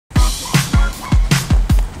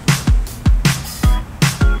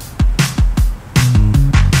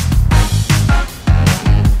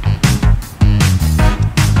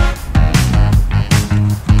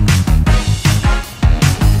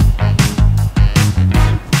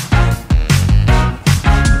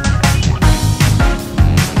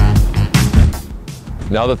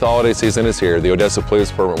Now that the holiday season is here, the Odessa Police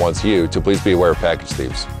Department wants you to please be aware of package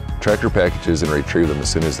thieves. Track your packages and retrieve them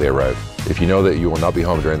as soon as they arrive. If you know that you will not be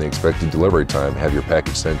home during the expected delivery time, have your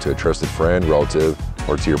package sent to a trusted friend, relative,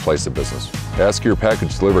 or to your place of business. Ask your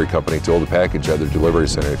package delivery company to hold the package at their delivery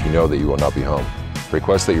center if you know that you will not be home.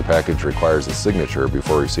 Request that your package requires a signature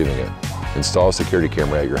before receiving it. Install a security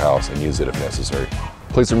camera at your house and use it if necessary.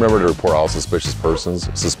 Please remember to report all suspicious persons,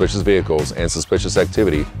 suspicious vehicles, and suspicious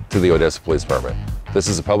activity to the Odessa Police Department. This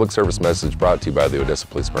is a public service message brought to you by the Odessa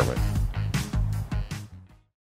Police Department.